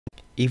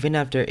Even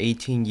after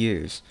 18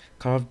 years,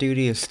 Call of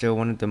Duty is still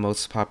one of the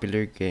most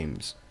popular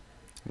games.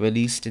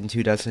 Released in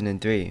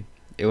 2003,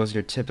 it was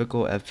your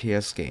typical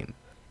FPS game.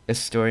 Its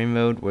story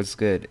mode was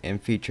good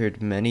and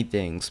featured many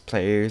things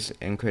players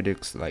and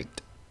critics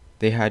liked.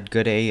 They had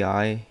good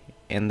AI,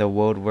 and the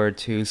World War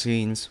II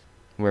scenes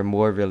were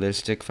more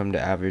realistic from the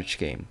average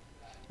game.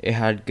 It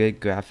had good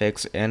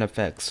graphics and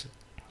effects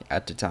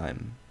at the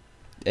time.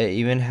 It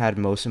even had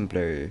motion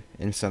blur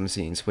in some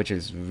scenes, which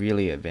is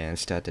really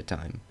advanced at the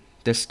time.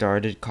 This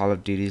started Call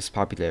of Duty's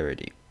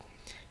popularity.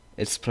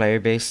 Its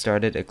player base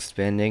started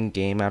expanding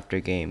game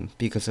after game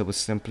because it was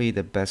simply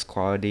the best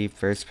quality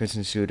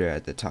first-person shooter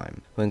at the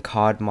time. When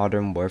CoD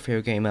Modern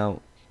Warfare came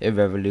out, it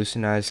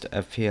revolutionized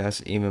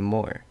FPS even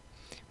more.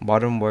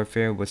 Modern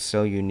Warfare was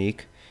so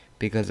unique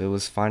because it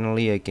was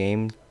finally a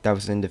game that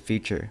was in the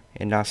future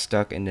and not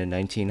stuck in the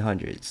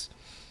 1900s.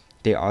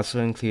 They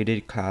also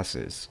included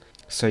classes,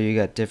 so you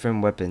get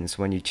different weapons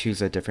when you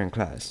choose a different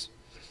class.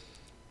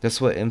 This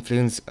would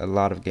influence a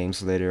lot of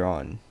games later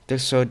on.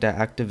 This showed that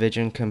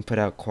Activision can put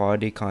out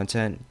quality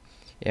content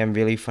and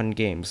really fun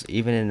games,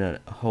 even in a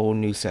whole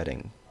new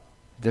setting.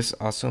 This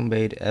also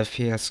made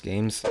FPS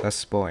games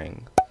less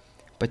boring.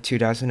 But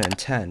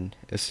 2010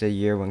 is the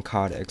year when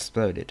CoD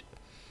exploded.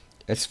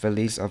 Its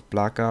release of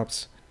Black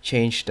Ops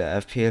changed the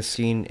FPS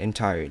scene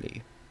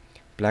entirely.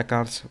 Black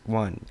Ops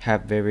 1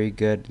 had very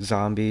good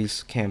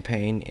zombies,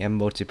 campaign, and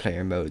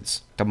multiplayer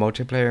modes. The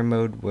multiplayer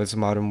mode was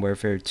Modern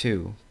Warfare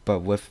 2,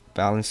 but with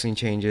balancing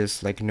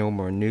changes like no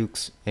more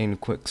nukes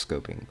and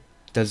quickscoping.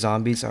 The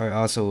zombies are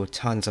also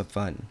tons of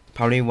fun,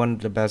 probably one of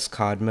the best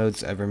CoD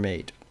modes ever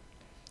made.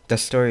 The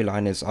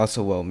storyline is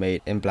also well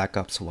made in Black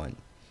Ops 1.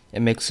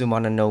 It makes you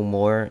want to know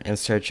more and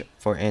search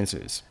for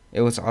answers.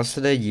 It was also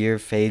the year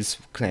FaZe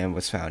Clan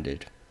was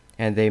founded,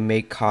 and they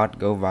made CoD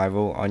go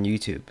viral on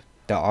YouTube.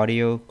 The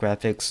audio,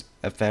 graphics,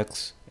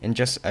 effects, and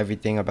just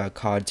everything about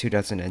CoD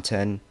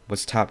 2010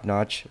 was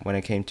top-notch when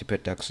it came to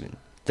production.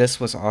 This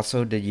was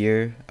also the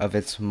year of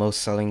its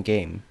most-selling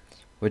game,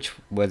 which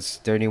was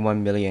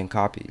 31 million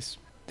copies.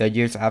 The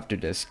years after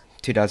this,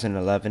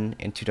 2011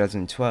 and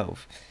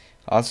 2012,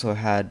 also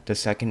had the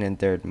second and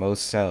third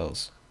most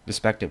sales,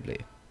 respectively.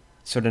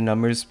 So the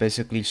numbers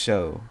basically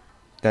show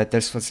that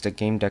this was the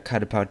game that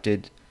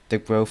catapulted the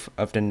growth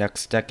of the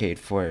next decade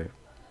for it.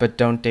 But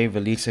don't they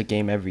release a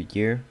game every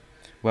year?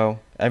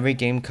 Well, every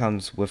game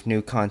comes with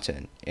new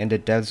content, and the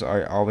devs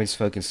are always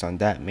focused on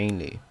that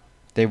mainly.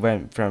 They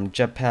went from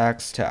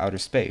jetpacks to outer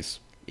space.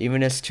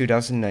 Even its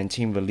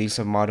 2019 release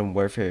of Modern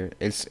Warfare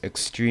is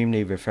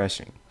extremely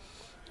refreshing.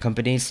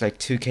 Companies like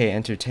 2K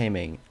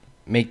Entertainment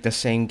make the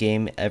same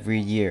game every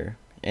year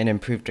and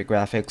improve the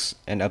graphics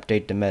and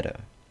update the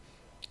meta.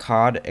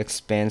 CoD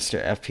expands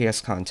their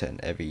FPS content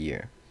every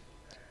year.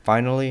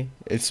 Finally,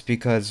 it's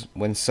because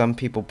when some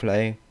people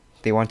play,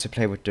 they want to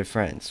play with their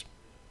friends.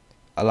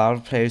 A lot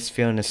of players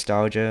feel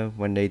nostalgia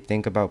when they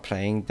think about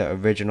playing the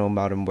original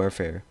Modern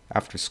Warfare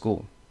after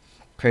school.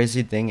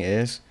 Crazy thing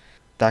is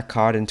that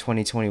CoD in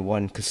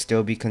 2021 could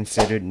still be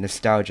considered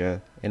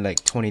nostalgia in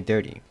like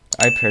 2030.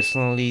 I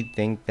personally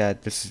think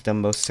that this is the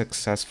most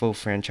successful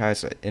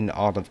franchise in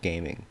all of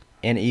gaming.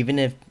 And even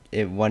if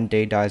it one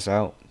day dies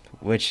out,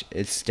 which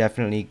it's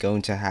definitely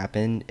going to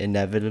happen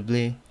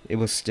inevitably, it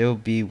will still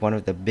be one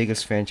of the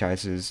biggest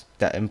franchises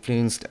that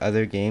influenced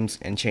other games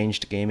and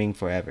changed gaming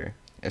forever,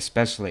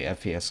 especially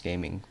FPS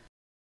gaming.